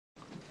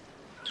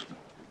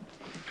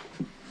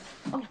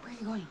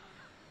you going?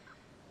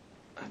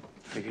 I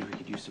figured we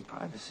could use some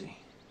privacy.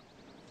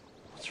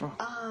 What's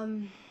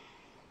wrong?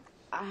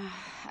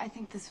 I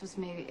think this was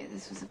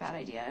a bad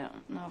idea. I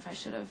don't know if I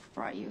should have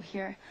brought you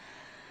here.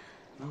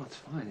 No, it's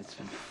fine. It's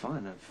been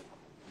fun.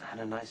 I've had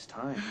a nice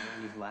time.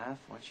 Hearing you laugh,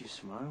 watch you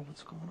smile.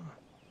 What's going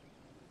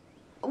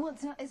on? Well,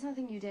 it's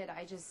nothing you did.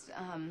 I just,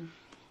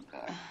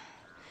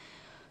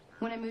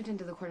 when I moved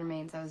into the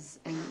Quartermaines, I was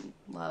in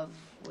love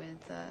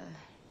with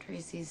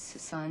Tracy's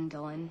son,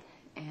 Dillon,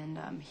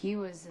 and he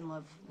was in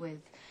love with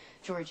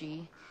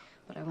Georgie,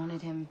 but I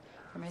wanted him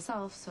for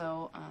myself,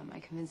 so I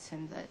convinced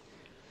him that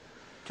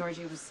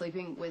Georgie was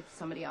sleeping with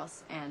somebody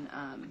else, and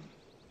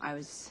I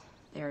was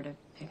there to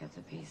pick up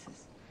the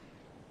pieces.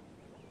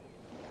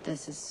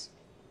 This is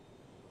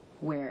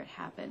where it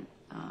happened.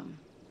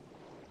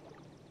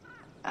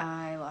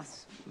 I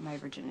lost my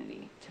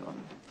virginity to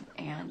him,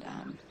 and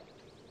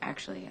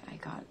actually I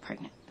got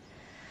pregnant.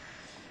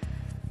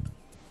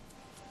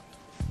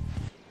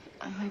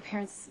 My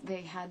parents,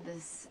 they had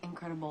this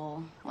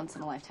incredible,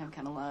 once-in-a-lifetime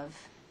kind of love.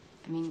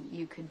 I mean,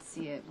 you could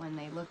see it when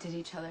they looked at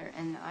each other,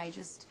 and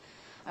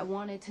I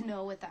wanted to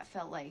know what that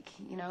felt like,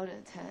 you know,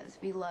 to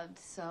be loved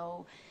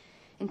so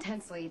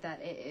intensely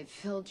that it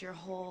filled your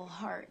whole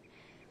heart.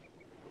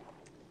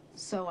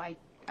 So I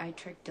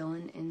tricked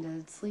Dillon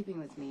into sleeping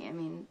with me. I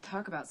mean,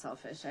 talk about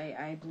selfish.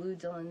 I blew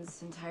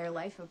Dillon's entire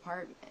life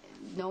apart,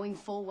 knowing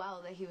full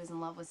well that he was in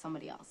love with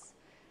somebody else.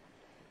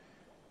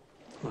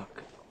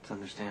 Look, it's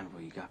understandable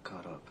you got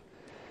caught up.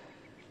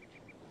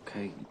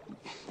 Okay,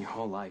 your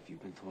whole life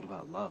you've been told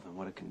about love and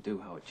what it can do,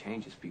 how it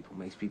changes people,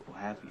 makes people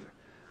happier.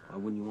 Why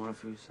wouldn't you want it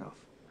for yourself?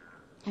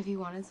 Have you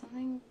wanted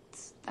something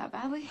that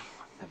badly?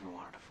 I never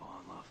wanted to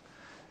fall in love.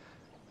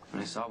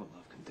 When I saw what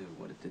love can do,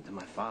 what it did to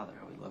my father,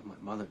 how he loved my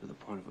mother to the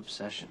point of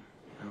obsession,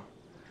 you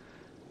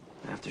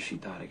know? After she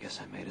died, I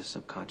guess I made a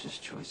subconscious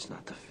choice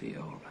not to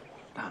feel,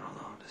 I don't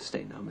know, to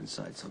stay numb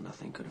inside so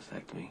nothing could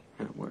affect me,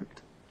 and it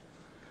worked.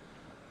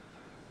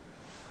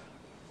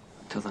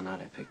 Until the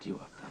night I picked you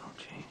up, that all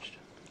changed.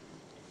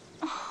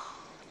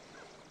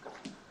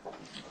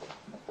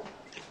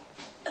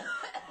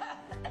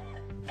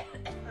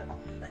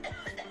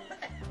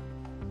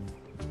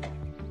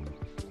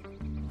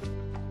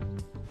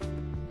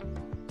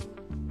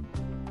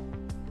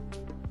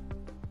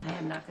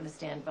 I'm not going to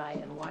stand by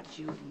and watch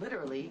you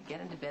literally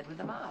get into bed with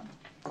the mob.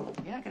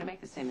 You're not going to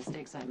make the same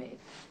mistakes I made.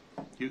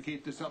 You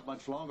keep this up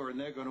much longer and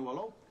they're going to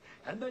elope.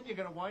 And then you're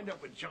going to wind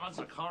up with John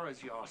Zakar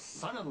as your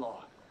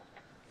son-in-law.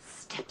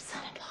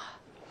 Step-son-in-law.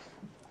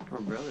 Her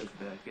brother's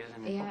back,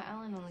 isn't he? Yeah,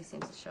 Alan only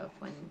seems to show up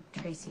when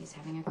Tracy is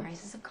having a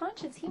crisis of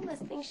conscience. He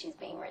must think she's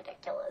being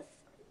ridiculous.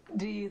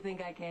 Do you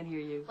think I can't hear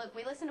you? Look,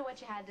 we listened to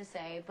what you had to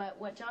say, but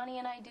what Johnny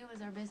and I do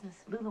is our business.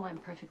 Lulu, I'm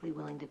perfectly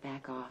willing to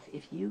back off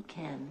if you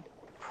can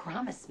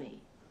promise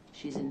me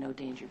she's in no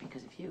danger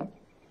because of you.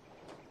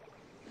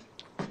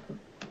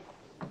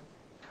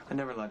 I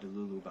never lied to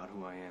Lulu about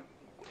who I am.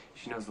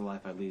 She knows the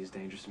life I lead is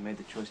dangerous and made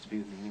the choice to be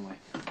with me anyway.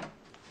 Let's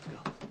go.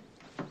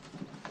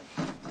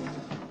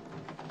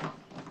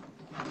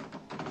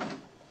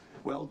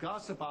 Well,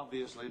 gossip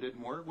obviously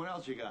didn't work. What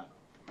else you got?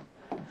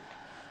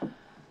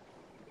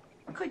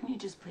 Couldn't you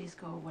just please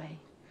go away?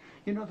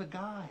 You know, the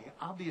guy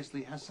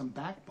obviously has some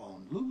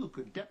backbone. Lulu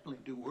could definitely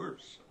do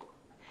worse.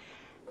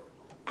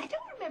 I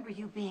don't remember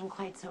you being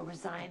quite so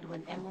resigned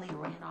when Emily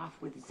ran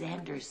off with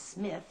Xander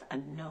Smith, a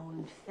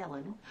known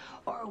felon,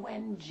 or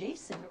when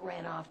Jason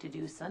ran off to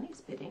do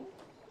Sonny's bidding.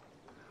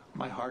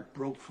 My heart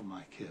broke for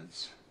my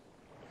kids,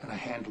 and I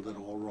handled it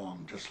all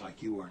wrong, just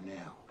like you are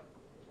now.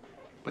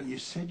 But you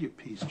said your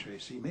piece,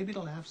 Tracy. Maybe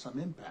it'll have some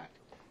impact.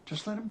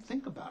 Just let him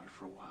think about it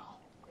for a while.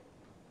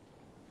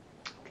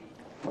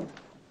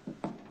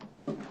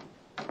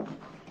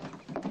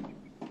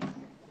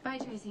 Bye,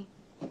 Tracy.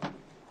 I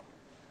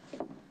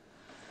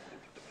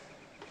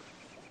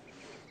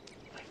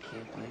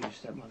can't blame your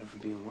stepmother for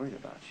being worried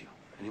about you.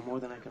 Any more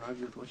than I can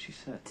argue with what she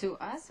said. To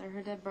us or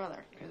her dead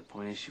brother? Okay, the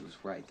point is she was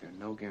right. There are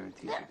no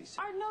guarantees There to be safe.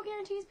 are no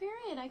guarantees,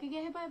 period. I could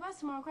get hit by a bus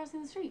tomorrow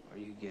crossing the street. Or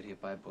you could get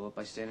hit by a bullet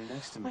by standing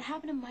next to me. What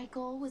happened to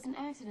Michael was an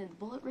accident. The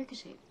bullet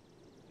ricocheted.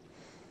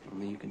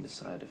 Only you can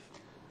decide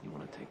if you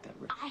want to take that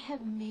risk. I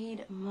have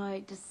made my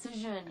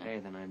decision. Okay,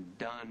 then I'm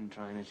done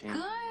trying to change.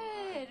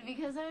 Good,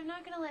 because I'm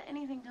not going to let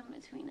anything come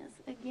between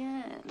us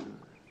again.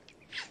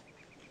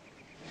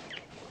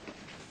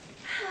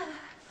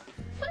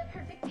 What a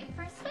perfect day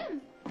for a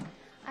swim.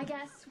 I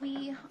guess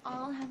we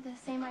all have the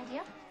same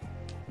idea.